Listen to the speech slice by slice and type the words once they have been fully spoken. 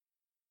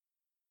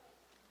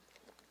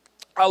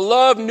I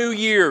love New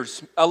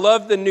Year's. I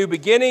love the new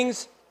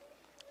beginnings.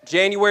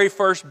 January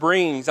 1st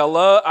brings.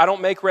 I don't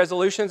make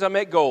resolutions, I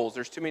make goals.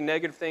 There's too many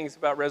negative things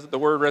about the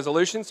word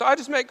resolution, so I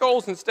just make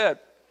goals instead.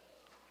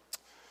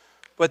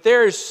 But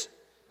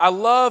I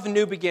love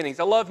new beginnings.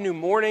 I love new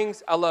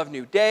mornings. I love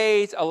new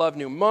days. I love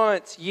new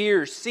months,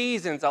 years,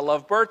 seasons. I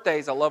love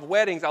birthdays. I love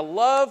weddings. I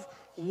love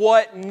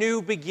what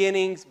new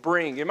beginnings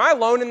bring. Am I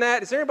alone in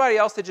that? Is there anybody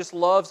else that just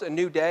loves a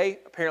new day?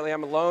 Apparently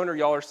I'm alone or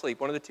y'all are asleep.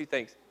 One of the two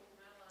things.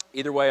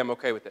 Either way, I'm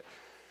okay with it.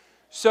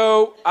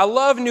 So I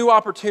love new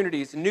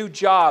opportunities, new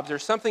jobs.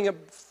 There's something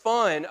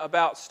fun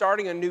about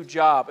starting a new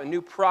job, a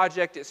new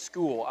project at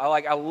school.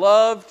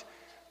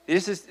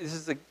 This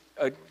is a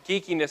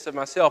geekiness of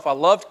myself. I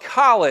loved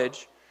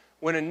college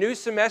when a new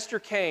semester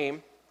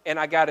came and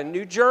I got a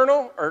new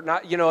journal, or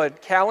not, a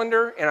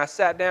calendar, and I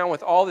sat down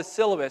with all the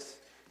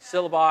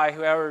syllabi,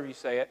 however you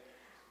say it,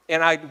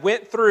 and I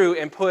went through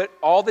and put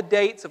all the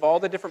dates of all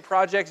the different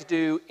projects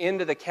due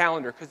into the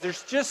calendar, because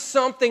there's just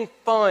something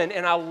fun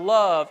and I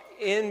love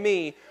in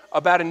me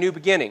about a new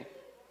beginning.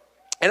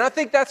 And I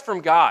think that's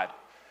from God.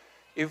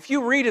 If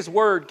you read His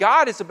Word,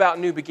 God is about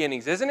new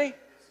beginnings, isn't He?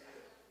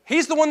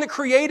 He's the one that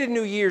created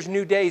new years,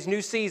 new days,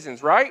 new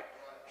seasons, right?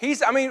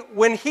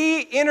 When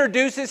He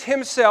introduces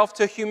Himself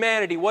to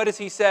humanity, what does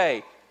He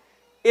say?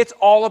 It's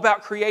all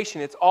about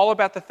creation. It's all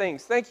about the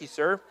things. Thank you,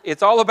 sir.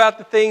 It's all about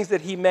the things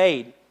that He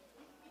made.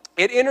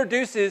 It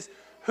introduces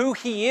who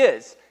He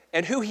is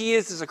and who He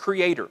is as a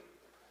creator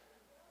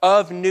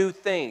of new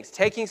things,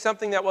 taking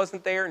something that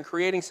wasn't there and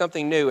creating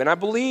something new. And I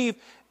believe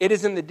it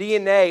is in the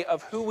DNA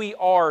of who we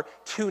are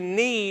to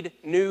need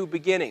new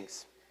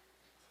beginnings.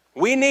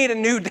 We need a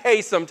new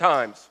day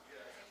sometimes.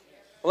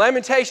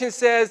 Lamentation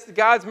says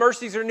God's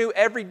mercies are new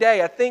every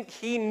day. I think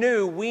He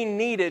knew we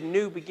needed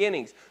new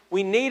beginnings.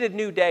 We needed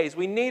new days.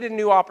 We needed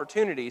new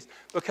opportunities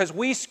because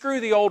we screw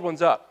the old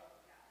ones up.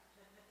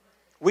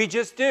 We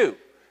just do.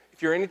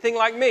 If you're anything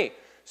like me.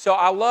 So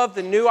I love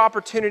the new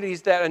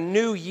opportunities that a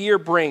new year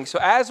brings. So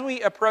as we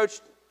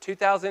approach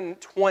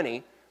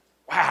 2020,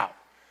 wow,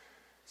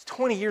 it's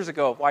 20 years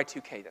ago of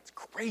Y2K. That's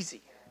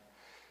crazy.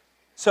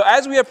 So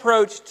as we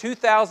approach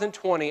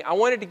 2020, I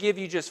wanted to give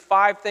you just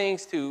 5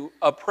 things to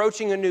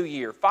approaching a new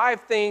year.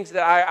 5 things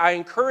that I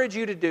encourage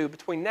you to do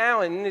between now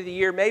and the end of the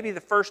year, maybe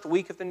the first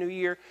week of the new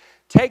year.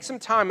 Take some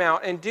time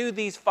out and do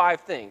these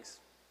 5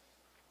 things.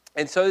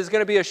 And so this is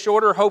going to be a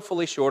shorter,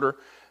 hopefully shorter,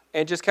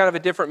 and just kind of a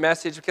different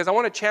message because I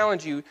want to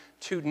challenge you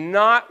to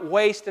not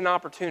waste an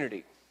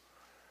opportunity.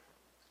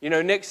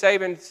 Nick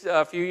Saban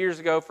a few years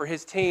ago for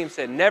his team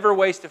said, never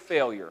waste a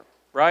failure,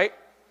 right?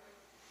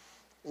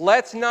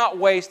 Let's not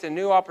waste a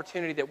new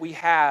opportunity that we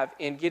have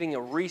in getting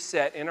a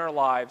reset in our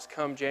lives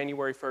come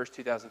January 1st,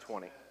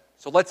 2020.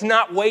 So let's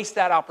not waste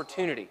that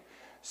opportunity.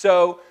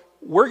 So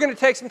we're going to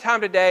take some time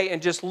today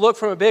and just look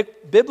from a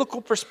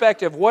biblical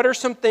perspective. What are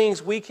some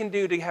things we can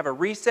do to have a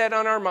reset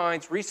on our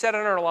minds, reset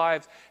on our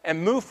lives,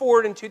 and move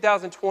forward in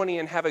 2020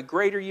 and have a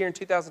greater year in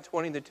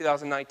 2020 than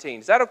 2019?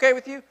 Is that okay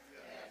with you? Yeah.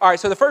 All right,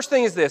 so the first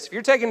thing is this. If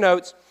you're taking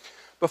notes,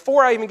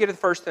 before I even get to the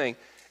first thing,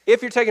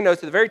 if you're taking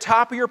notes, at the very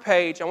top of your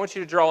page, I want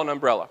you to draw an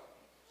umbrella.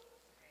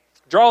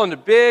 Draw a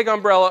big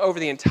umbrella over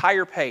the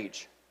entire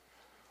page.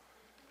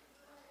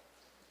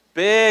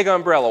 Big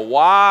umbrella,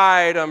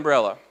 wide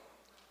umbrella.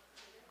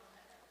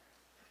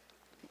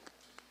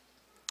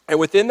 And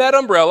within that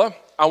umbrella,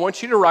 I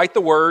want you to write the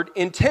word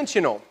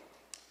intentional.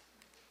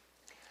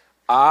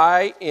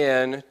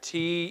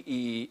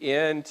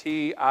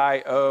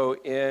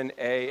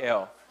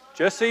 intentional.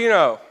 Just so you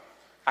know,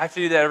 I have to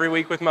do that every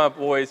week with my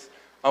boys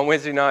on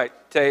Wednesday night.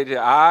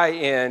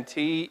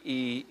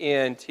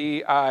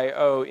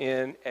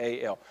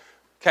 intentional.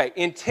 Okay,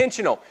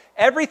 intentional.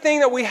 Everything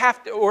that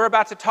we're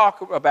about to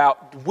talk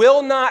about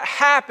will not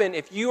happen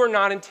if you are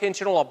not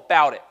intentional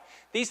about it.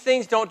 These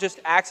things don't just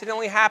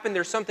accidentally happen.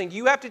 There's something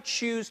you have to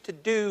choose to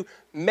do,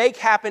 make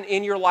happen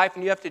in your life,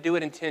 and you have to do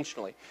it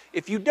intentionally.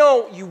 If you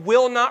don't, you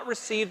will not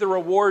receive the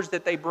rewards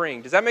that they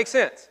bring. Does that make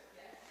sense?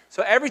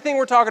 So everything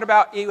we're talking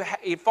about,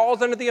 it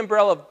falls under the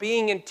umbrella of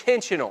being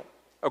intentional,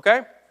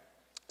 okay?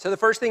 So the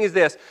first thing is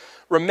this,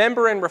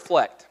 remember and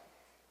reflect.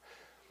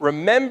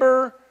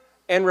 Remember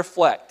and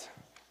reflect.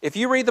 If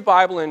you read the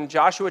Bible in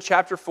Joshua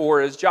chapter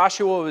 4, as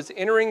Joshua was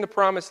entering the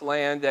promised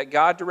land that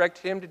God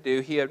directed him to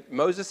do,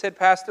 Moses had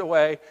passed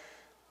away.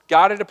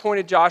 God had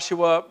appointed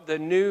Joshua the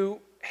new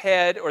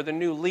head or the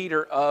new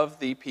leader of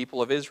the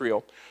people of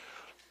Israel.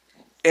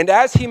 And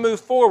as he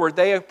moved forward,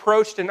 they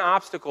approached an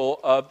obstacle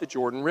of the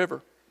Jordan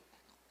River.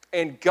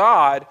 And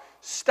God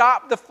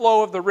stopped the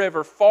flow of the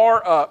river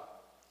far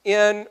up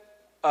in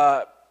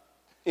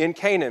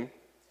Canaan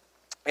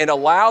and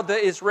allowed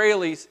the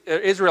Israelites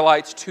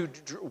to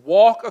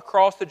walk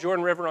across the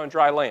Jordan River on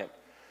dry land.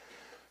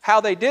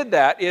 How they did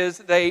that is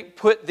they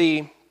put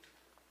the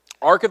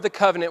Ark of the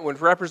Covenant,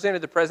 which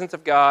represented the presence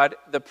of God.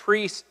 The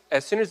priests,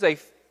 as soon as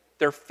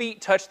their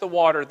feet touched the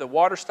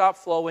water stopped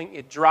flowing,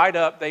 it dried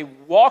up. They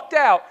walked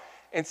out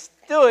and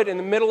stood in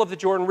the middle of the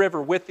Jordan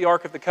River with the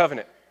Ark of the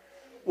Covenant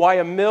while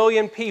 1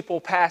 million people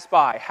passed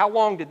by. How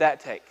long did that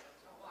take?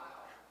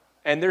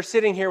 And they're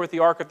sitting here with the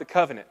Ark of the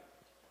Covenant.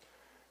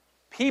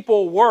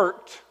 People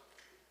worked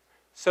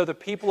so the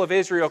people of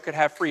Israel could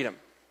have freedom.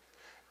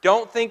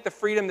 Don't think the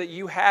freedom that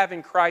you have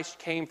in Christ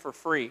came for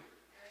free.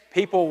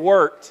 People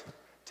worked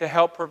to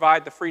help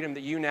provide the freedom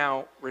that you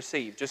now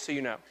receive, just so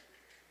you know.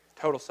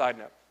 Total side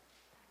note.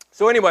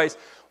 So anyways,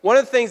 one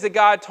of the things that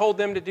God told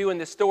them to do in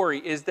this story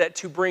is that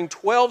to bring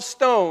 12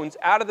 stones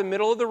out of the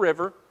middle of the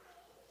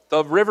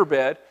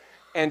riverbed,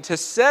 and to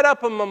set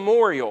up a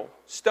memorial,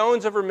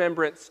 stones of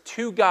remembrance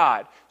to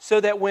God, so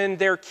that when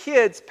their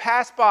kids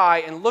passed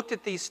by and looked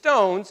at these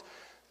stones,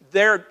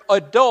 their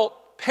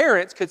adult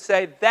parents could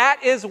say,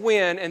 that is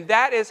when and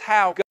that is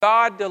how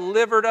God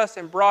delivered us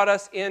and brought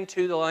us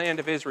into the land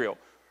of Israel.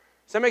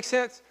 Does that make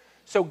sense?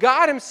 So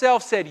God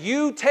himself said,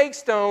 you take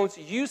stones,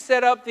 you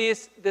set up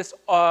this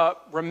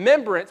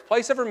remembrance,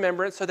 place of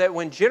remembrance, so that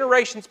when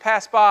generations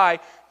pass by,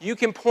 you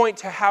can point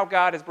to how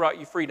God has brought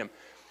you freedom.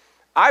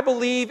 I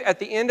believe at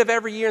the end of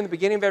every year and the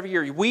beginning of every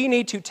year, we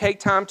need to take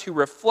time to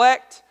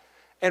reflect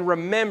and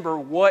remember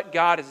what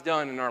God has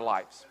done in our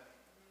lives.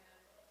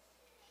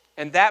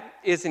 And that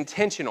is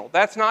intentional.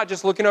 That's not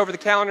just looking over the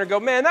calendar and go,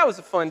 man, that was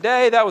a fun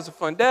day, that was a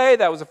fun day,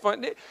 that was a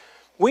fun day.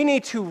 We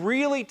need to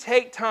really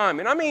take time.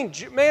 And I mean,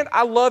 man,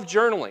 I love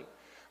journaling.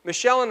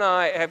 Michelle and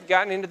I have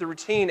gotten into the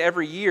routine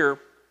every year.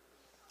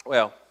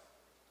 Well,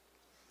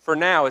 for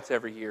now it's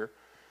every year.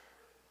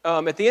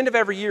 At the end of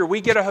every year,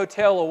 we get a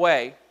hotel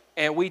away,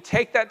 and we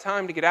take that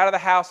time to get out of the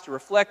house to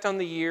reflect on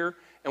the year.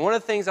 And one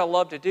of the things I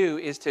love to do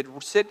is to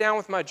sit down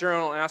with my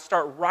journal and I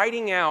start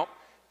writing out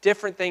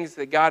different things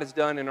that God has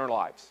done in our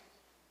lives.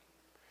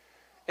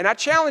 And I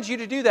challenge you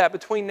to do that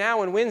between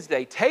now and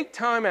Wednesday. Take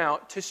time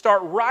out to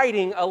start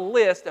writing a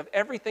list of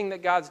everything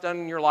that God's done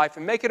in your life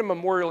and make it a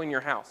memorial in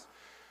your house.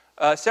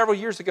 Several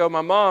years ago,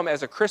 my mom,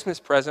 as a Christmas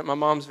present, my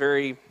mom's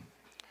very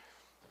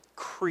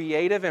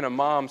creative in a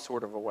mom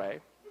sort of a way.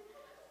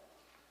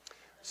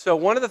 So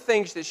one of the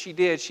things that she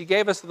did, she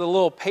gave us the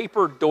little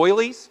paper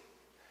doilies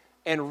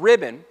and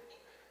ribbon.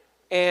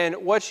 And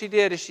what she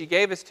did is she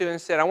gave us to and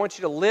said, I want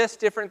you to list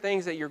different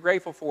things that you're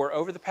grateful for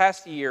over the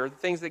past year, the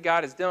things that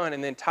God has done,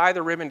 and then tie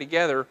the ribbon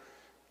together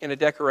in a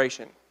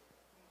decoration.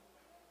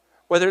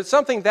 Whether it's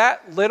something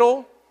that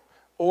little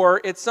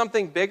or it's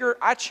something bigger,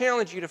 I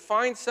challenge you to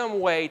find some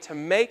way to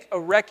make a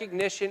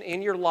recognition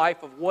in your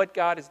life of what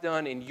God has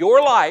done in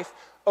your life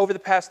over the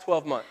past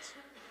 12 months.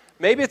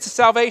 Maybe it's a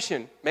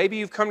salvation. Maybe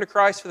you've come to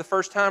Christ for the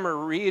first time or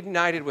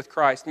reunited with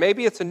Christ.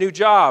 Maybe it's a new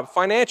job,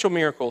 financial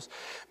miracles.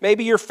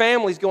 Maybe your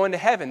family's going to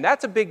heaven.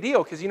 That's a big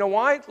deal because you know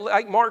why?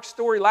 Like Mark's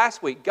story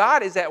last week,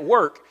 God is at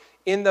work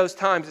in those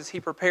times as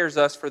he prepares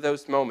us for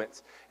those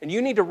moments. And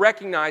you need to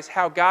recognize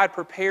how God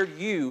prepared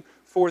you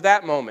for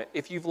that moment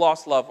if you've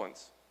lost loved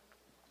ones.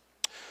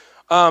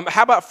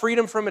 How about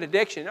freedom from an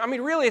addiction? I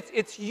mean, really,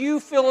 it's you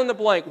fill in the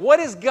blank.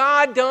 What has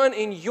God done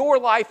in your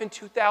life in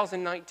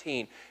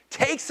 2019?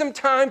 Take some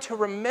time to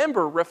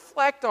remember,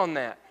 reflect on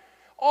that.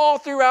 All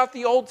throughout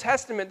the Old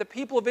Testament, the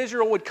people of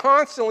Israel would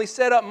constantly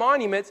set up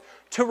monuments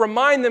to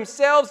remind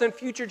themselves and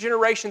future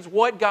generations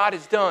what God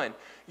has done.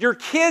 Your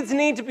kids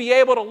need to be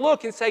able to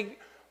look and say,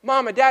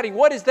 Mama, Daddy,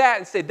 what is that?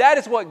 And say, that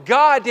is what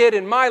God did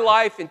in my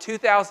life in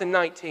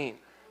 2019.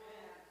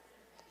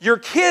 Your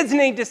kids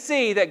need to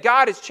see that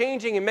God is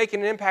changing and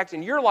making an impact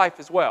in your life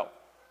as well.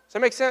 Does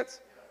that make sense?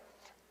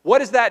 What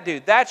does that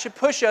do? That should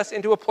push us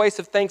into a place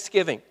of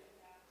thanksgiving.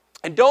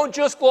 And don't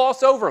just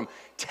gloss over them.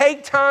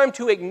 Take time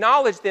to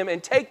acknowledge them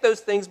and take those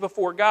things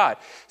before God.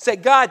 Say,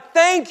 God,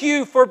 thank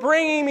you for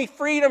bringing me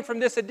freedom from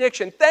this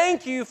addiction.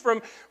 Thank you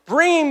for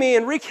bringing me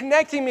and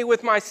reconnecting me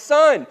with my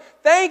son.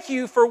 Thank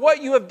you for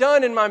what you have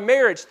done in my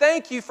marriage.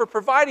 Thank you for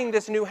providing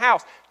this new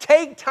house.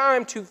 Take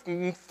time to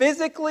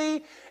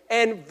physically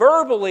and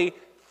verbally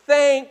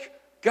thank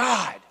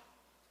God.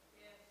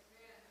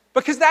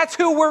 Because that's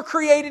who we're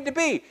created to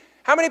be.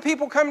 How many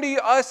people come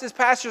to us as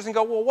pastors and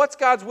go, well, what's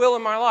God's will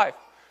in my life?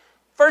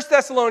 1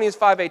 Thessalonians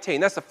 5:18.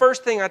 That's the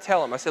first thing I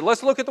tell them. I said,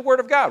 let's look at the Word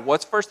of God.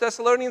 What's 1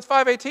 Thessalonians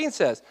 5:18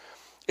 says?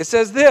 It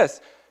says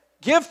this,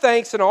 give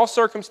thanks in all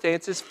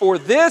circumstances, for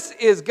this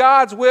is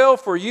God's will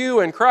for you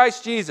in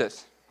Christ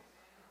Jesus.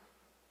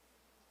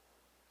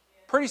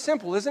 Pretty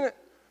simple, isn't it?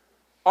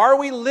 Are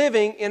we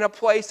living in a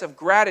place of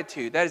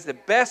gratitude? That is the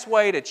best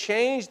way to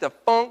change the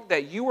funk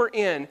that you are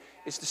in,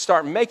 is to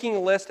start making a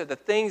list of the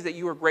things that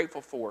you are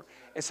grateful for.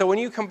 And so when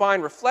you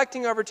combine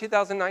reflecting over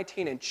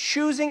 2019 and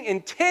choosing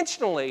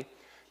intentionally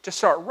to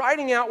start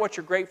writing out what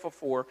you're grateful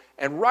for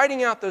and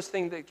writing out those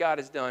things that God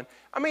has done,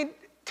 I mean,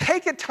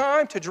 take a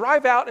time to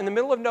drive out in the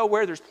middle of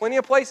nowhere. There's plenty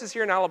of places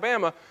here in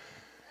Alabama.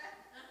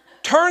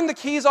 Turn the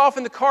keys off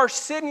in the car,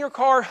 sit in your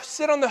car,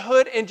 sit on the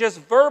hood, and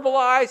just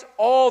verbalize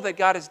all that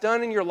God has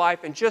done in your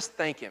life and just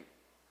thank Him.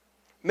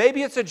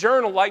 Maybe it's a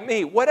journal like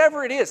me.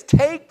 Whatever it is,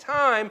 take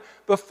time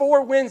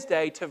before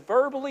Wednesday to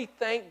verbally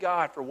thank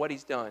God for what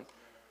He's done.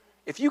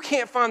 If you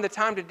can't find the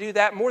time to do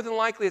that, more than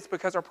likely it's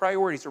because our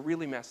priorities are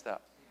really messed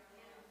up.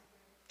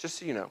 Just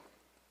so you know.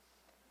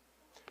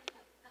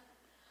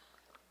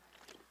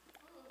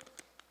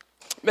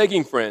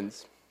 Making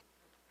friends.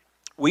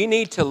 We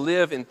need to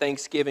live in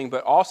thanksgiving,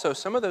 but also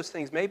some of those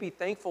things may be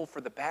thankful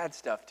for the bad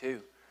stuff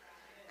too.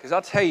 Because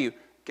I'll tell you,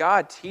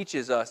 God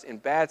teaches us in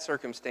bad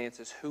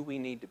circumstances who we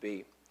need to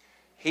be.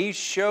 He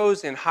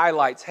shows and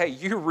highlights, hey,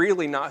 you're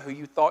really not who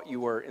you thought you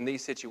were in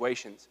these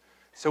situations.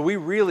 So we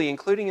really,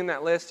 including in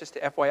that list, just to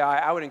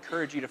FYI, I would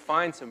encourage you to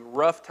find some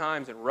rough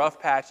times and rough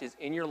patches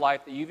in your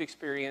life that you've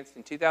experienced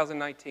in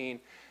 2019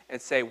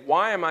 and say,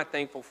 why am I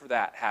thankful for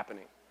that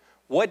happening?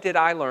 What did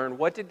I learn?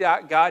 What did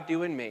God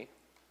do in me?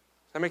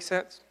 Does that make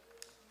sense?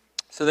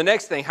 So the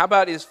next thing, how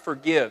about is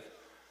forgive?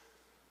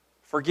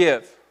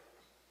 Forgive.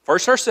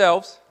 First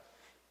ourselves,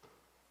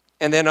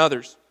 and then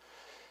others.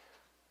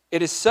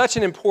 It is such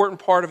an important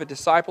part of a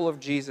disciple of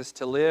Jesus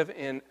to live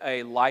in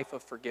a life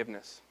of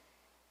forgiveness.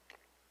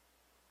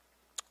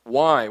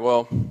 Why?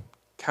 Well,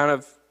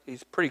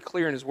 he's pretty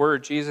clear in his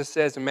word. Jesus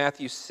says in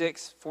Matthew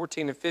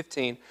 6:14 and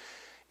 15,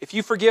 if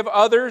you forgive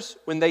others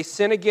when they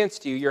sin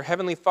against you, your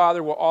heavenly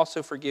Father will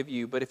also forgive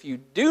you. But if you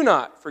do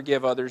not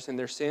forgive others in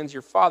their sins,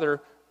 your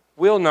Father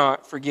will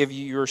not forgive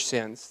you your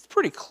sins. It's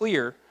pretty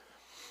clear.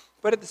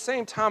 But at the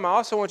same time, I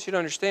also want you to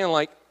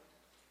understand,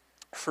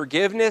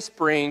 forgiveness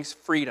brings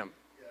freedom.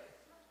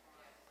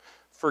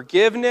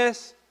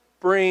 Forgiveness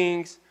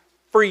brings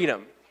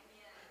freedom.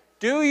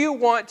 Do you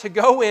want to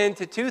go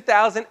into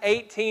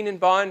 2018 in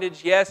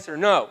bondage, yes or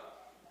no?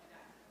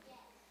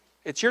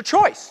 It's your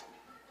choice.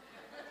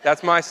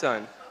 That's my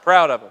son.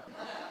 Proud of him.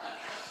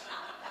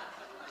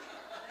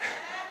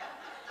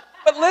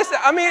 But listen,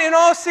 in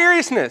all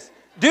seriousness,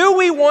 do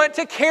we want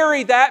to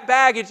carry that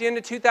baggage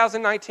into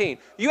 2019?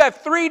 You have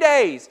 3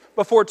 days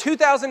before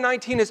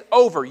 2019 is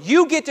over.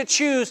 You get to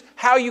choose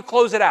how you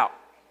close it out.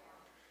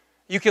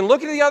 You can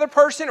look at the other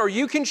person, or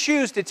you can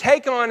choose to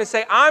take on and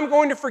say, I'm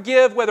going to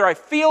forgive whether I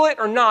feel it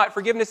or not.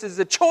 Forgiveness is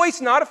a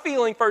choice, not a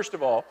feeling, first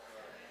of all.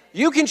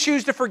 You can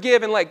choose to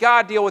forgive and let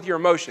God deal with your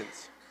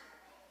emotions.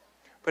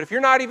 But if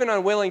you're not even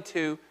unwilling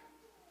to,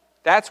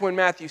 that's when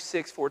Matthew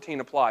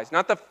 6:14 applies.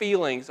 Not the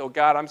feelings, oh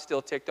God, I'm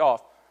still ticked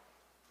off.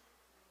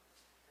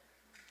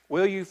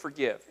 Will you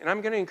forgive? And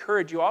I'm going to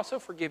encourage you also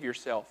forgive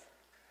yourself.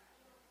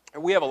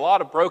 And we have a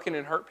lot of broken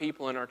and hurt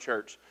people in our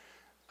church.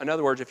 In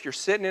other words, if you're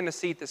sitting in a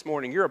seat this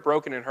morning, you're a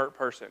broken and hurt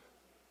person.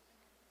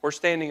 We're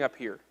standing up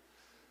here.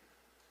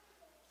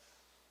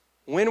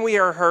 When we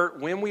are hurt,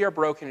 when we are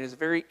broken, it is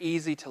very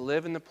easy to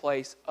live in the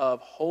place of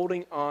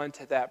holding on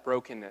to that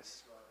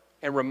brokenness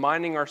and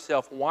reminding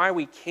ourselves why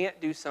we can't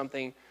do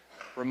something,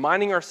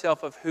 reminding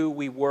ourselves of who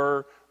we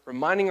were,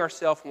 reminding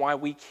ourselves why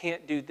we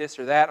can't do this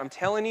or that. I'm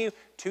telling you,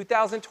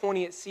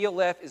 2020 at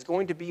CLF is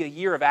going to be a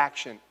year of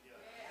action.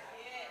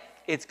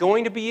 It's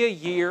going to be a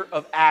year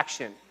of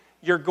action.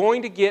 You're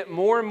going to get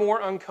more and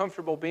more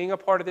uncomfortable being a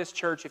part of this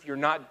church if you're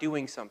not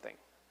doing something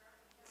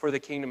for the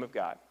kingdom of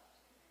God.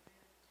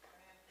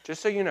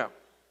 Just so you know.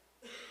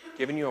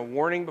 Giving you a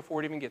warning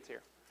before it even gets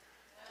here.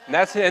 And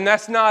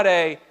that's not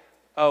a,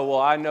 oh,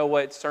 well, I know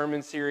what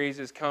sermon series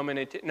is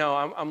coming. No,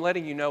 I'm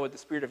letting you know what the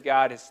Spirit of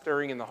God is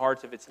stirring in the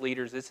hearts of its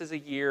leaders. This is a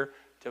year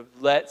to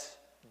let's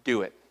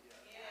do it.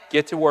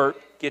 Get to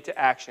work, get to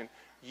action.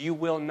 You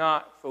will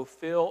not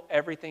fulfill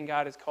everything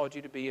God has called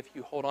you to be if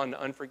you hold on to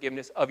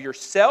unforgiveness of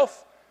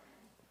yourself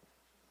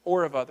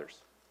or of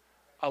others.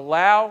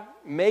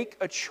 Make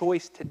a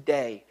choice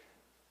today,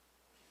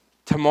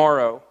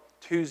 tomorrow,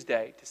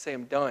 Tuesday, to say,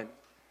 I'm done.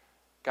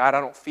 God, I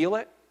don't feel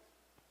it.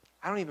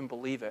 I don't even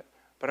believe it.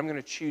 But I'm going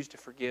to choose to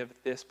forgive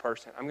this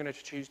person. I'm going to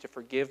choose to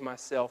forgive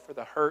myself for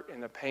the hurt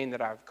and the pain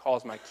that I've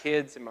caused my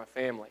kids and my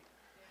family.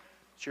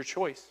 It's your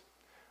choice.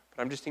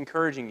 But I'm just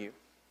encouraging you.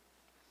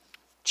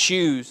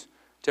 Choose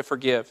to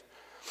forgive.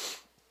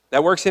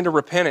 That works into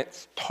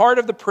repentance. Part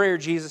of the prayer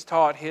Jesus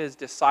taught his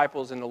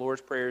disciples in the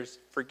Lord's Prayer is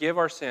forgive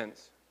our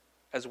sins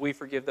as we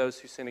forgive those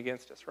who sin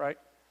against us, right?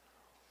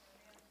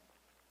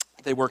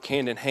 They work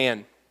hand in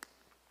hand.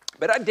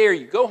 But I dare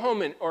you, go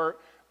home or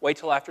wait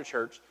till after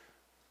church.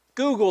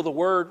 Google the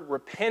word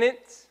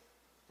repentance,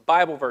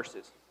 Bible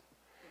verses,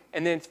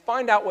 and then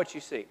find out what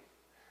you see.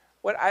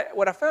 What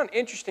I found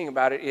interesting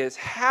about it is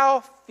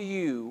how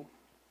few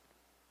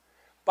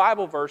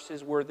Bible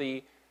verses were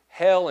the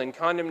hell and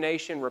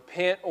condemnation,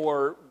 repent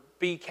or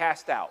be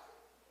cast out.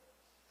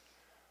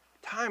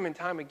 Time and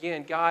time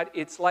again, God,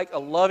 it's like a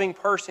loving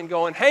person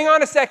going, hang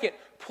on a second,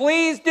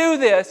 please do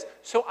this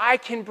so I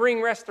can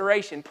bring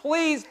restoration.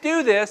 Please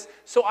do this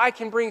so I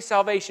can bring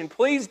salvation.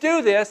 Please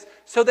do this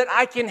so that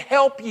I can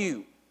help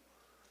you.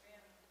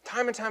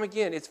 Time and time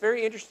again, it's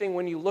very interesting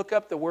when you look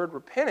up the word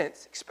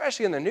repentance,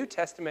 especially in the New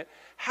Testament,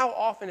 how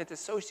often it's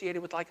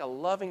associated with like a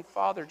loving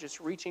father just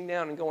reaching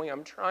down and going,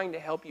 I'm trying to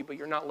help you, but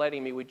you're not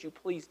letting me. Would you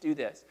please do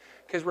this?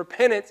 Because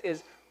repentance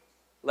is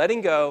letting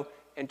go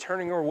and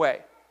turning away,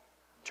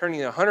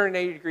 turning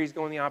 180 degrees,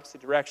 going the opposite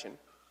direction.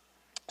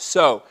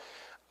 So,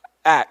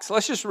 Acts,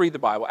 let's just read the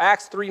Bible.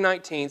 Acts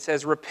 3:19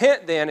 says,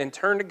 repent then and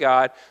turn to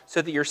God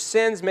so that your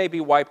sins may be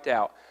wiped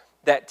out,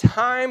 that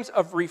times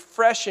of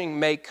refreshing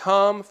may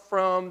come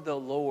from the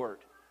Lord.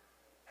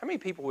 How many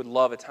people would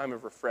love a time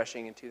of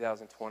refreshing in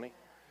 2020?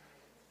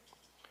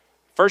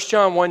 1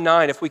 John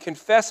 1:9, if we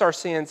confess our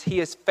sins, he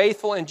is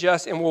faithful and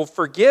just and will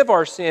forgive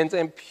our sins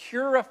and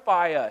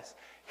purify us.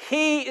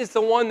 He is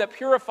the one that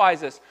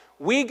purifies us.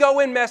 We go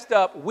in messed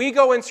up, we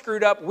go in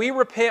screwed up, we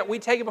repent, we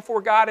take it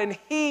before God, and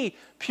he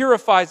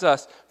purifies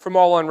us from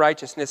all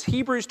unrighteousness.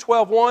 Hebrews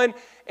 12:1,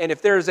 and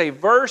if there is a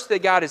verse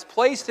that God has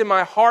placed in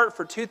my heart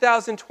for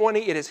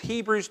 2020, it is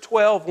Hebrews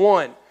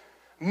 12:1.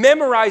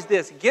 Memorize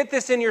this, get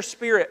this in your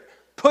spirit.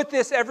 Put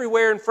this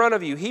everywhere in front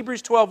of you.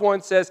 Hebrews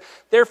 12:1 says,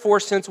 therefore,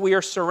 since we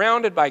are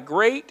surrounded by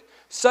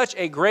such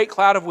a great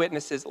cloud of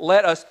witnesses,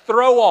 let us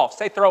throw off.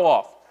 Say throw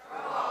off.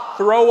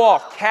 Throw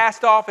off.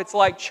 Cast off. It's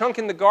like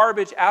chunking the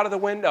garbage out of the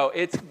window.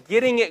 It's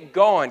getting it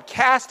gone.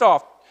 Cast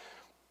off.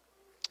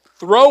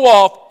 Throw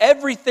off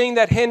everything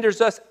that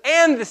hinders us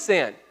and the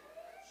sin.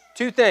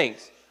 Two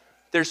things.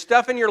 There's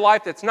stuff in your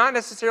life that's not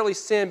necessarily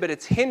sin, but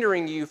it's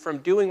hindering you from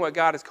doing what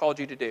God has called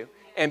you to do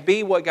and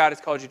be what God has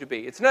called you to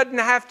be. It doesn't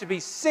have to be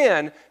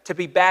sin to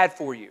be bad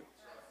for you.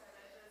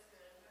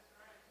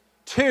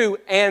 Two,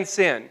 and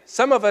sin.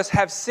 Some of us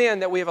have sin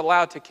that we have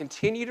allowed to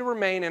continue to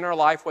remain in our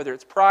life, whether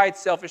it's pride,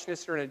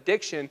 selfishness, or an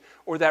addiction,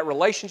 or that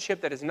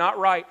relationship that is not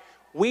right.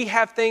 We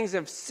have things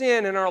of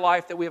sin in our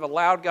life that we have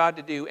allowed God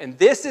to do, and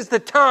this is the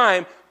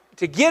time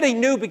to get a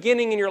new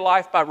beginning in your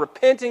life by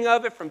repenting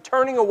of it, from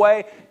turning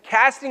away,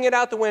 casting it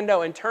out the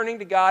window, and turning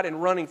to God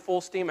and running full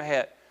steam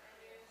ahead.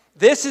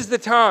 This is the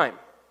time.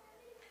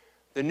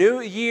 The new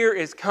year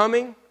is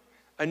coming,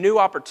 a new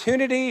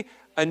opportunity,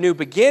 a new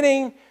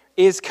beginning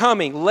is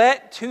coming.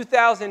 Let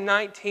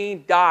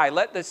 2019 die.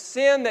 Let the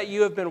sin that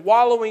you have been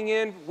wallowing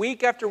in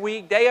week after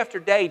week, day after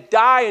day,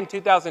 die in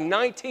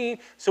 2019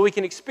 so we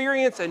can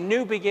experience a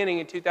new beginning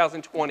in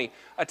 2020.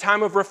 A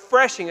time of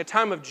refreshing, a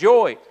time of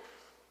joy.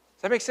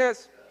 Does that make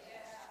sense?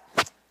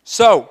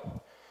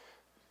 So,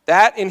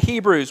 that in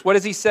Hebrews, what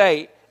does he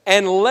say?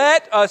 And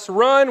let us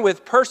run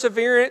with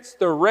perseverance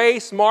the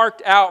race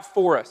marked out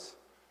for us.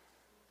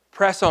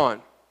 Press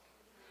on.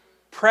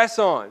 Press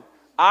on.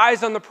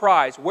 Eyes on the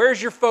prize.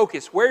 Where's your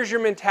focus? Where's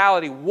your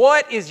mentality?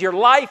 What is your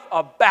life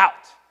about?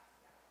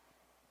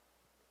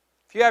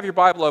 If you have your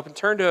Bible open,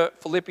 turn to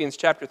Philippians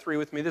chapter 3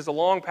 with me. This is a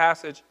long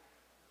passage.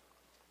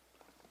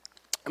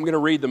 I'm going to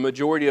read the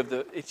majority of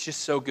it's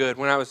just so good.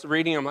 When I was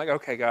reading, I'm like,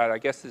 okay, God, I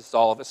guess this is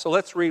all of it. So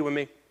let's read with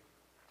me.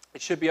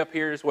 It should be up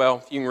here as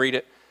well, if you can read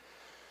it.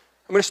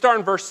 I'm going to start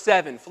in verse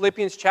 7.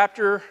 Philippians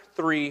chapter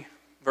 3,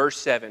 verse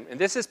 7. And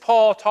this is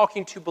Paul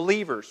talking to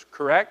believers,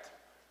 correct?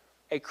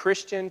 A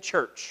Christian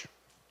church.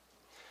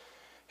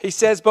 He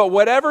says, but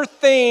whatever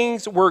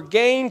things were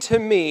gain to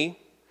me,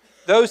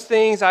 those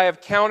things I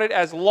have counted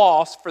as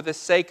loss for the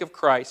sake of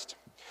Christ.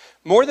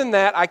 More than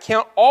that, I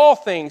count all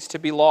things to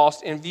be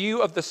lost in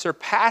view of the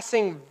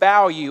surpassing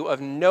value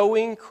of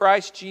knowing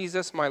Christ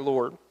Jesus my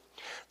Lord,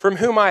 from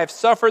whom I have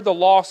suffered the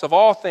loss of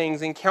all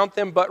things and count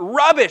them but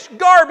rubbish,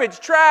 garbage,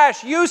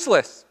 trash,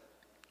 useless.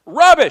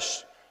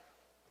 Rubbish.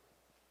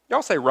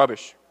 Y'all say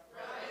rubbish.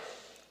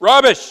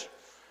 Rubbish.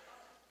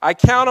 I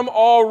count them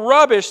all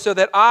rubbish so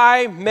that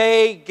I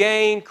may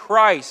gain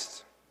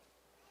Christ.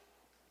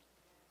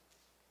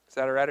 Is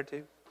that our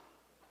attitude?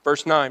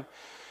 Verse 9.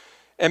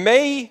 And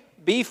may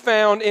be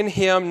found in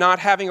him, not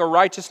having a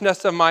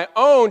righteousness of my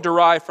own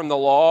derived from the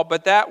law,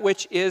 but that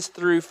which is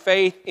through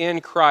faith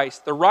in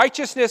Christ. The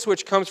righteousness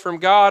which comes from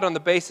God on the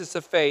basis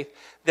of faith,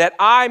 that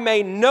I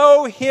may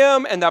know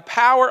him and the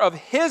power of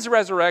his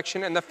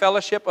resurrection and the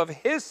fellowship of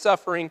his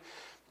suffering,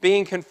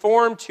 being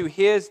conformed to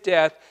his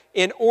death,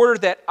 in order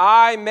that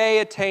I may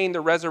attain the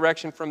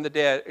resurrection from the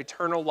dead,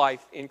 eternal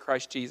life in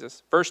Christ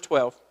Jesus. Verse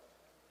 12.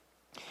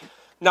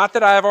 Not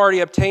that I have already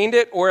obtained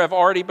it or have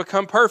already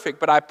become perfect,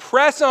 but I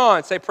press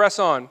on, say press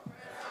on,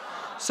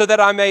 so that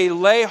I may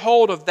lay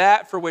hold of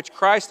that for which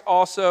Christ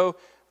also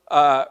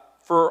I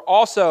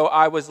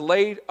was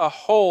laid a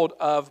hold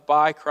of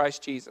by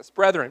Christ Jesus.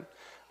 Brethren,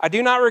 I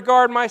do not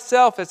regard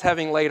myself as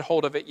having laid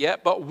hold of it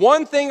yet, but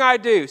one thing I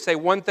do, say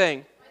one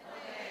thing.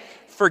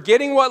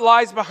 Forgetting what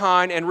lies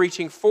behind and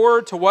reaching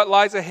forward to what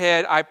lies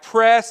ahead, I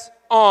press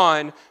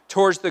on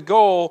towards the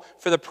goal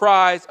for the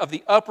prize of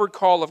the upward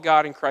call of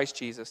God in Christ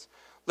Jesus.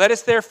 Let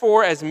us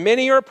therefore, as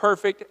many are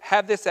perfect,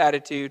 have this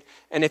attitude,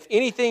 and if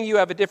anything you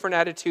have a different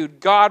attitude,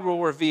 God will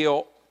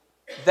reveal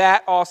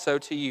that also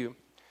to you.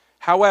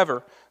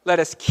 However, let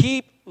us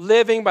keep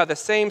living by the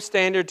same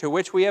standard to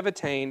which we have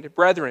attained.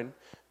 Brethren,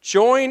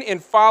 join in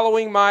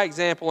following my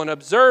example and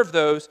observe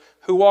those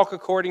who walk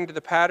according to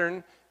the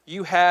pattern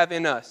you have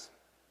in us.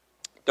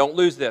 Don't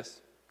lose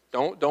this.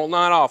 Don't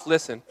nod off.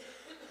 Listen.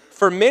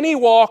 For many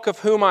walk, of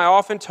whom I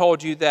often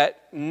told you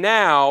that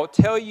now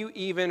tell you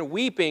even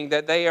weeping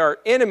that they are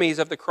enemies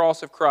of the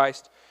cross of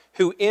Christ,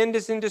 who end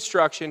is in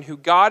destruction, who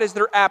God is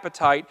their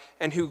appetite,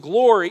 and who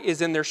glory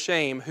is in their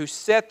shame, who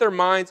set their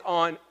minds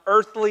on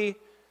earthly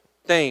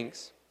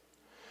things.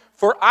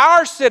 For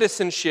our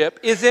citizenship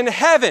is in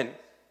heaven.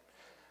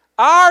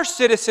 Our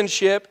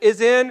citizenship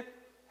is in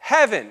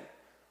heaven.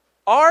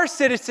 Our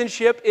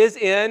citizenship is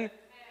in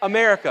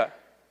America.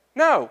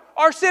 No,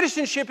 our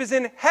citizenship is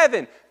in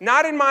heaven,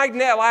 not in my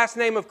last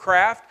name of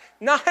Kraft,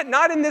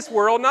 Not in this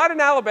world, not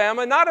in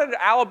Alabama, not an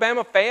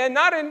Alabama fan,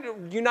 not in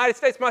the United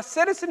States. My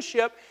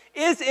citizenship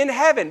is in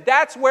heaven.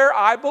 That's where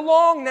I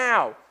belong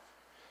now.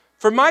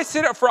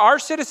 For our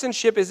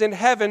citizenship is in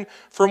heaven,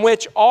 from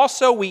which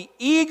also we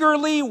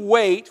eagerly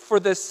wait for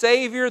the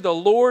Savior, the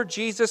Lord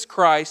Jesus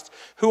Christ,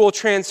 who will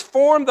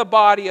transform the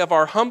body of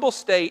our humble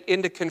state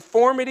into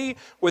conformity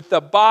with the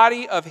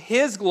body of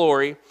His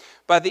glory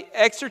by the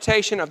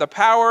exertion of the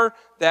power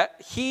that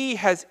He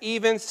has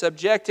even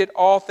subjected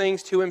all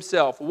things to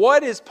Himself.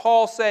 What is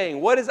Paul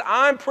saying? What is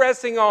I'm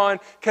pressing on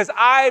because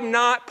I'm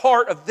not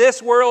part of this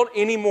world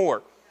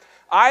anymore?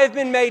 I have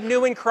been made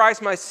new in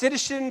Christ. My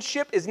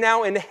citizenship is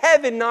now in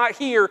heaven, not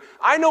here.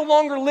 I no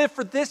longer live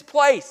for this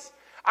place.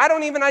 I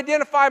don't even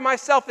identify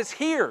myself as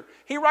here.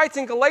 He writes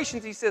in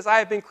Galatians, he says, I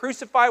have been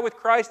crucified with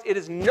Christ. It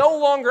is no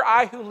longer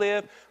I who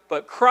live,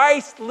 but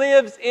Christ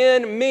lives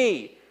in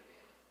me.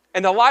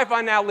 And the life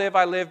I now live,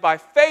 I live by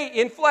faith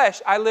in flesh.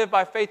 I live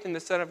by faith in the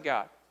Son of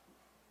God.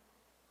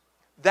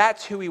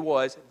 That's who He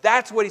was.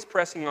 That's what He's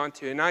pressing on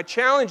to. And I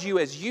challenge you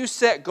as you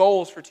set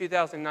goals for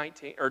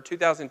 2019 or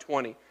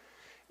 2020,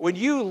 when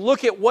you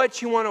look at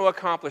what you want to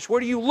accomplish, where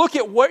do you look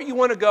at what you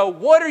want to go,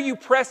 what are you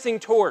pressing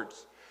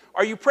towards?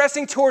 Are you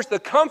pressing towards the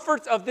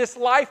comforts of this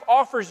life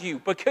offers you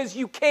because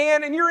you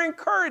can and you're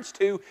encouraged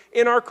to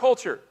in our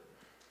culture?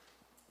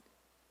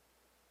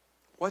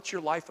 What's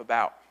your life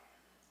about?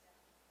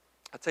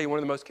 I'll tell you, one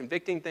of the most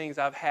convicting things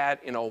I've had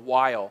in a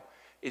while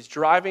is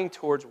driving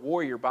towards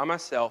Warrior by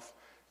myself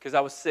because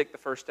I was sick the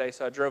first day,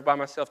 so I drove by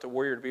myself to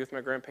Warrior to be with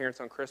my grandparents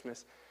on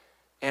Christmas.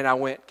 And I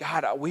went,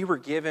 God, we were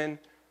given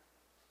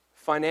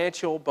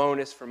financial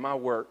bonus from my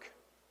work,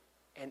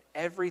 and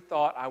every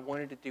thought I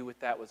wanted to do with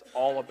that was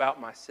all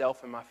about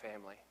myself and my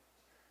family.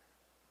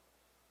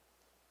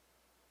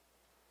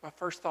 My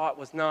first thought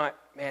was not,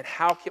 man,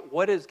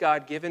 what has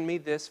God given me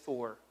this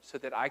for so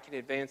that I can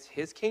advance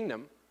His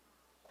kingdom?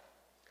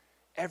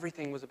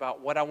 Everything was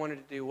about what I wanted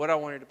to do, what I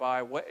wanted to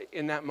buy, what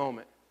in that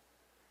moment.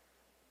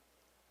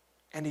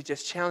 And He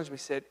just challenged me,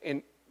 said,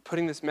 in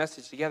putting this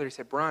message together, He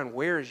said, Brian,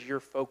 where is your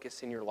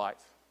focus in your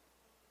life?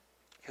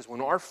 Because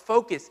when our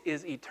focus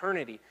is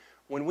eternity,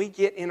 when we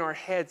get in our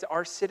heads,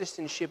 our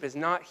citizenship is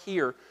not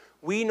here,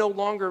 we no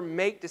longer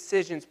make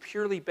decisions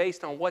purely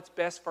based on what's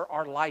best for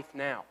our life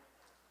now.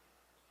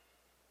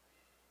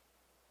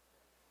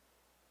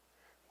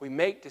 We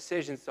make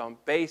decisions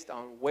based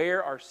on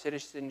where our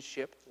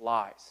citizenship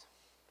lies.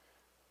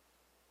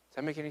 Does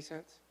that make any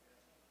sense?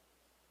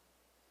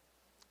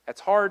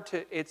 It's hard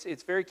to,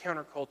 it's very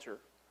counterculture.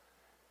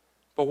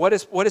 But what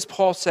does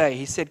Paul say?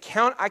 He said,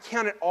 I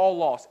count it all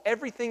loss.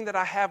 Everything that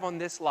I have on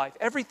this life,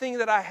 everything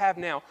that I have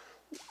now,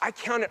 I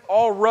count it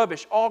all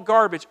rubbish, all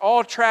garbage,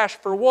 all trash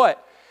for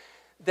what?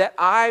 That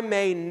I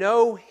may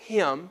know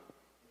Him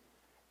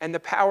and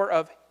the power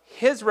of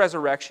His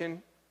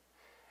resurrection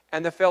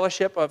and the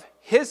fellowship of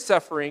His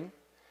suffering,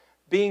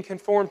 being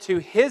conformed to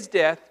His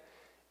death,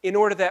 in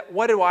order that,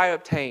 what do I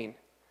obtain?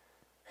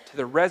 To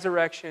the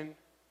resurrection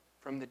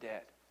from the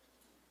dead.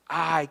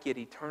 I get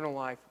eternal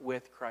life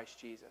with Christ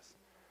Jesus.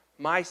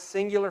 My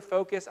singular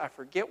focus, I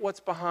forget what's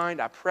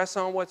behind, I press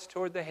on what's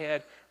toward the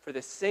head for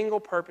the single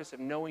purpose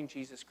of knowing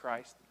Jesus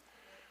Christ.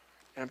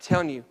 And I'm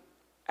telling you,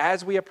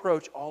 as we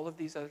approach all of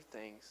these other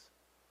things,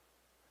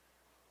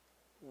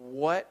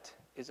 what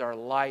is our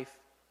life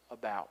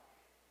about?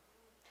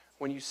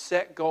 When you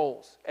set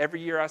goals,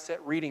 every year I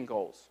set reading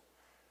goals.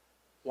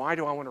 Why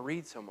do I want to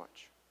read so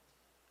much?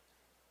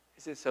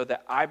 Is it so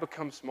that I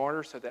become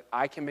smarter, so that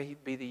I can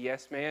be the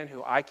yes man,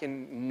 who I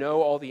can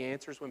know all the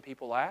answers when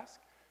people ask?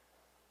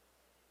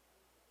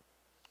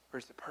 Or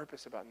is the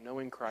purpose about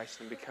knowing Christ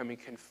and becoming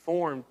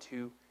conformed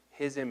to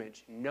His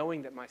image,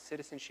 knowing that my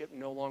citizenship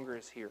no longer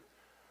is here?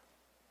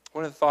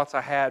 One of the thoughts I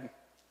had,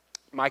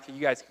 Micah,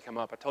 you guys can come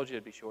up. I told you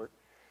it'd be short.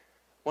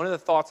 One of the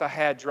thoughts I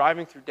had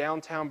driving through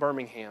downtown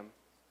Birmingham.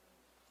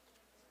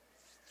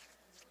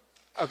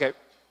 Okay,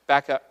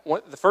 back up.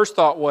 The first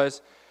thought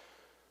was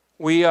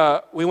we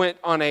went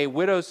on a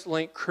Widows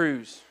Link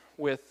cruise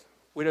with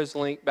Widows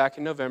Link back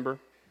in November.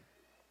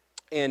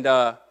 And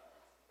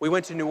we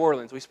went to New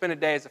Orleans. We spent a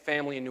day as a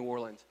family in New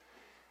Orleans.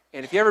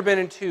 And if you've ever been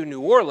into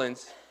New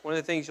Orleans, one of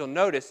the things you'll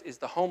notice is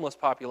the homeless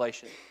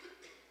population.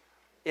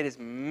 It is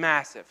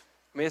massive.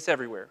 I mean, it's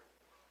everywhere.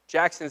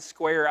 Jackson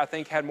Square, I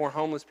think, had more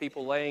homeless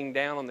people laying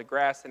down on the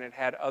grass than it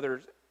had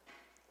others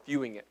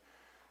viewing it.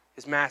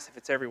 It's massive.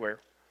 It's everywhere.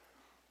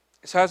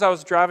 So as I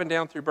was driving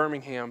down through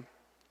Birmingham,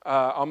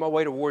 on my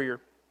way to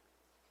Warrior,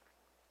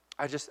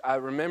 I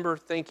remember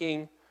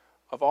thinking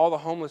of all the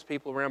homeless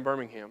people around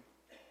Birmingham.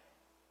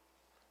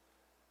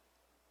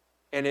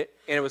 And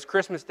it was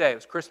Christmas Day. It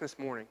was Christmas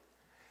morning.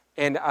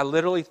 And I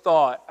literally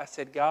thought, I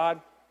said, God,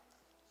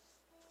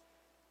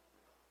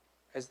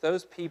 as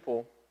those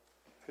people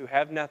who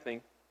have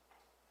nothing,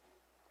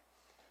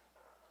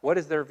 what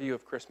is their view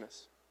of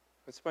Christmas?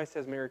 When somebody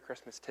says Merry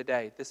Christmas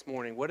today, this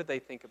morning, what do they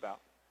think about?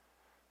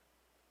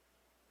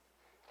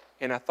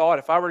 And I thought,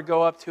 if I were to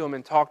go up to them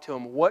and talk to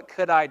them, what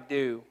could I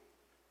do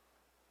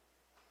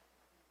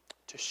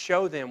to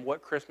show them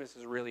what Christmas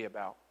is really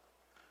about?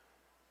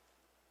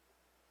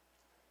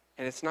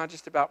 And it's not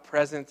just about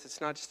presents.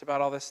 It's not just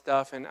about all this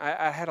stuff. And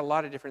I had a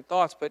lot of different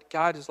thoughts. But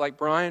God is like,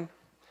 Brian,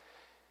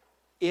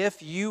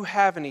 if you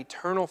have an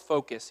eternal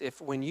focus, if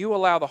when you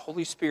allow the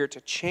Holy Spirit to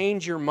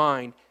change your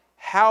mind,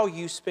 how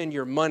you spend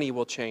your money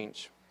will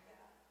change.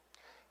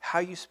 How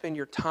you spend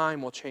your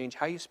time will change.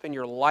 How you spend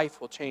your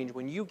life will change.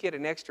 When you get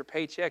an extra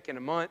paycheck in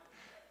a month,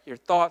 your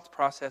thought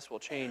process will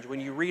change. When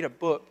you read a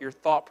book, your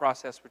thought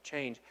process will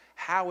change.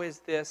 How is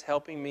this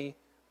helping me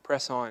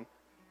press on?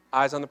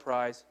 Eyes on the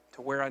prize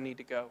to where I need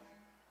to go.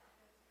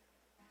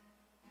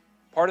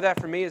 Part of that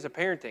for me is a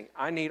parenting.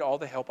 I need all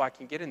the help I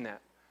can get in that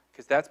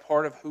because that's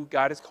part of who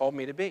God has called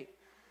me to be.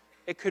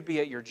 It could be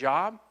at your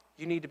job.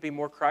 You need to be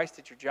more Christ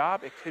at your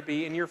job. It could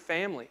be in your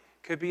family.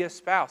 It could be a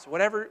spouse.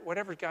 Whatever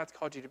God's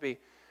called you to be.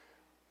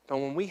 But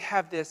when we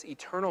have this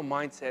eternal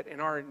mindset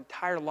in our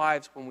entire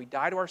lives, when we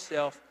die to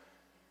ourselves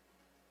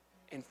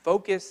and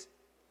focus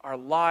our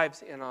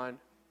lives in on,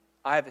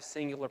 I have a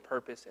singular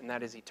purpose, and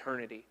that is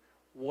eternity.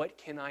 What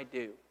can I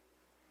do?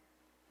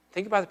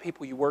 Think about the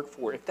people you work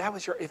for. If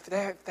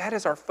that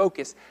is our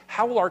focus,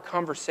 how will our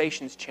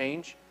conversations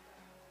change?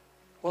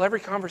 Will every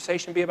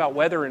conversation be about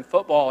weather and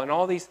football and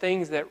all these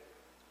things that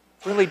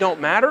really don't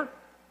matter?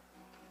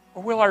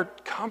 Or will our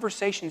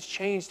conversations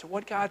change to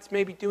what God's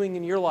maybe doing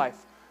in your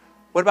life?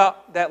 What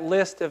about that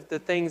list of the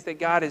things that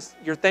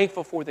you're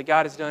thankful for that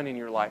God has done in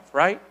your life,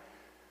 right?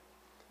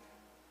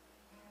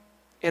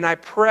 And I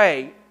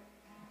pray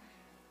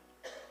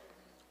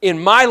in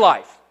my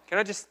life, can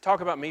I just talk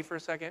about me for a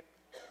second?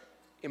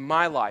 In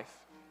my life,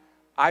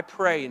 I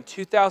pray in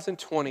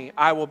 2020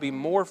 I will be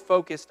more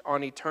focused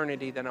on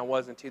eternity than I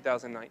was in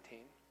 2019.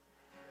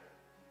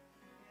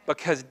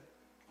 Because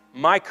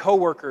my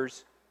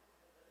coworkers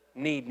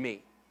need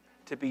me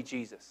to be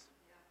Jesus.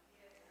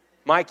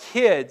 My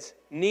kids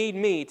need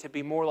me to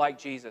be more like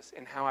Jesus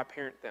in how I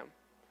parent them.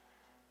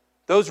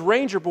 Those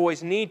Ranger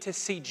boys need to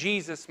see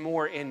Jesus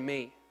more in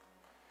me.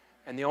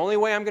 And the only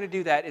way I'm going to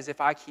do that is if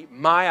I keep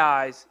my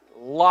eyes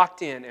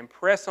locked in and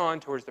press on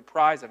towards the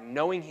prize of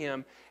knowing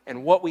Him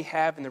and what we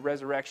have in the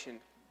resurrection.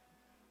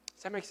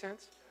 Does that make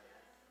sense?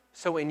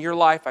 So in your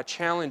life, I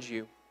challenge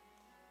you.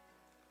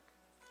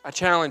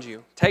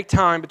 Take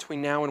time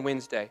between now and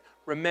Wednesday.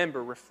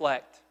 Remember,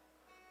 reflect.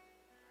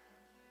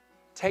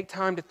 Take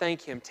time to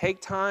thank Him.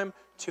 Take time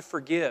to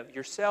forgive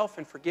yourself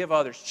and forgive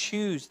others.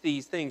 Choose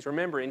these things.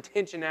 Remember,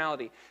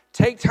 intentionality.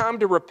 Take time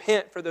to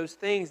repent for those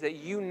things that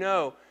you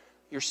know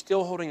you're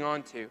still holding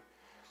on to.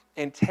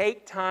 And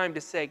take time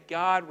to say,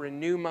 God,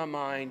 renew my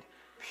mind,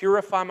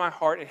 purify my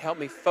heart, and help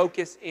me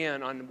focus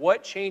in on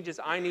what changes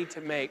I need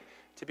to make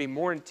to be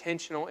more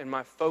intentional in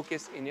my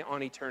focus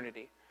on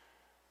eternity.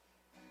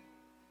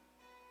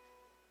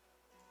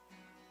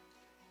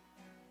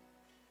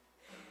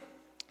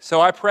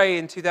 So I pray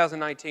in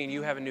 2019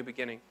 you have a new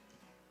beginning.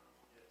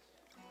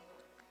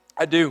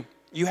 I do.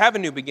 You have a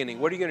new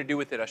beginning. What are you going to do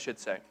with it, I should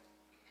say?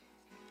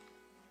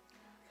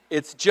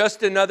 It's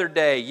just another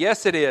day.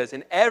 Yes, it is.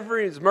 And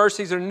His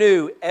mercies are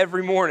new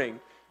every morning.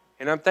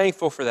 And I'm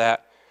thankful for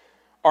that.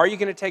 Are you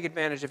going to take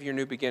advantage of your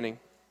new beginning?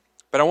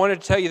 But I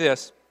wanted to tell you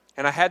this,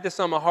 and I had this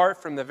on my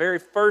heart from the very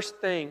first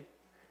thing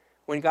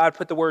when God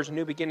put the words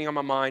new beginning on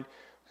my mind.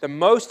 The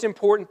most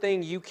important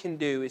thing you can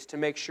do is to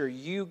make sure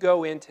you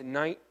go into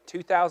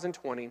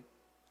 2020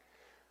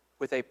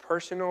 with a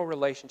personal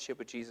relationship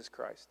with Jesus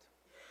Christ.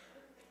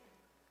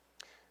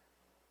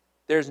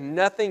 There's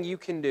nothing you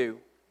can do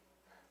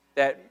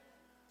that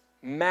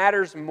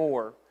matters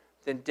more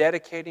than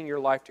dedicating your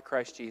life to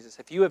Christ Jesus.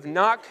 If you have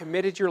not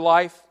committed your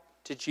life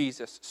to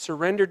Jesus,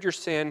 surrendered your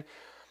sin,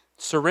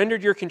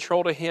 surrendered your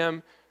control to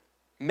Him,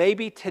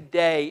 maybe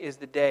today is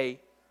the day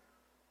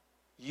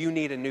you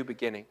need a new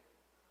beginning.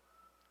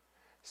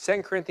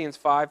 2 Corinthians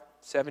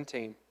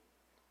 5:17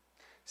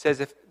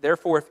 says,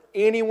 Therefore, if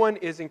anyone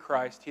is in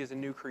Christ, he is a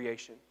new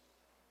creation.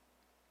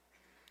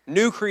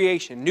 New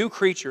creation, new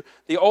creature.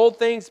 The old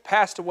things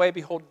passed away.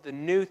 Behold, the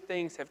new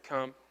things have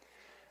come.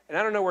 And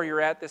I don't know where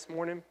you're at this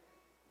morning,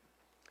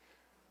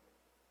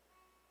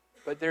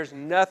 but there's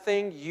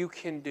nothing you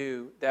can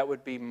do that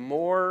would be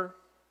more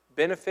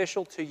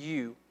beneficial to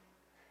you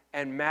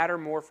and matter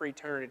more for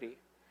eternity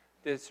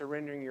than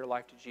surrendering your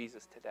life to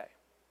Jesus today.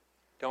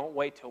 Don't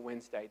wait till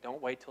Wednesday.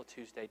 Don't wait till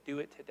Tuesday. Do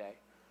it today.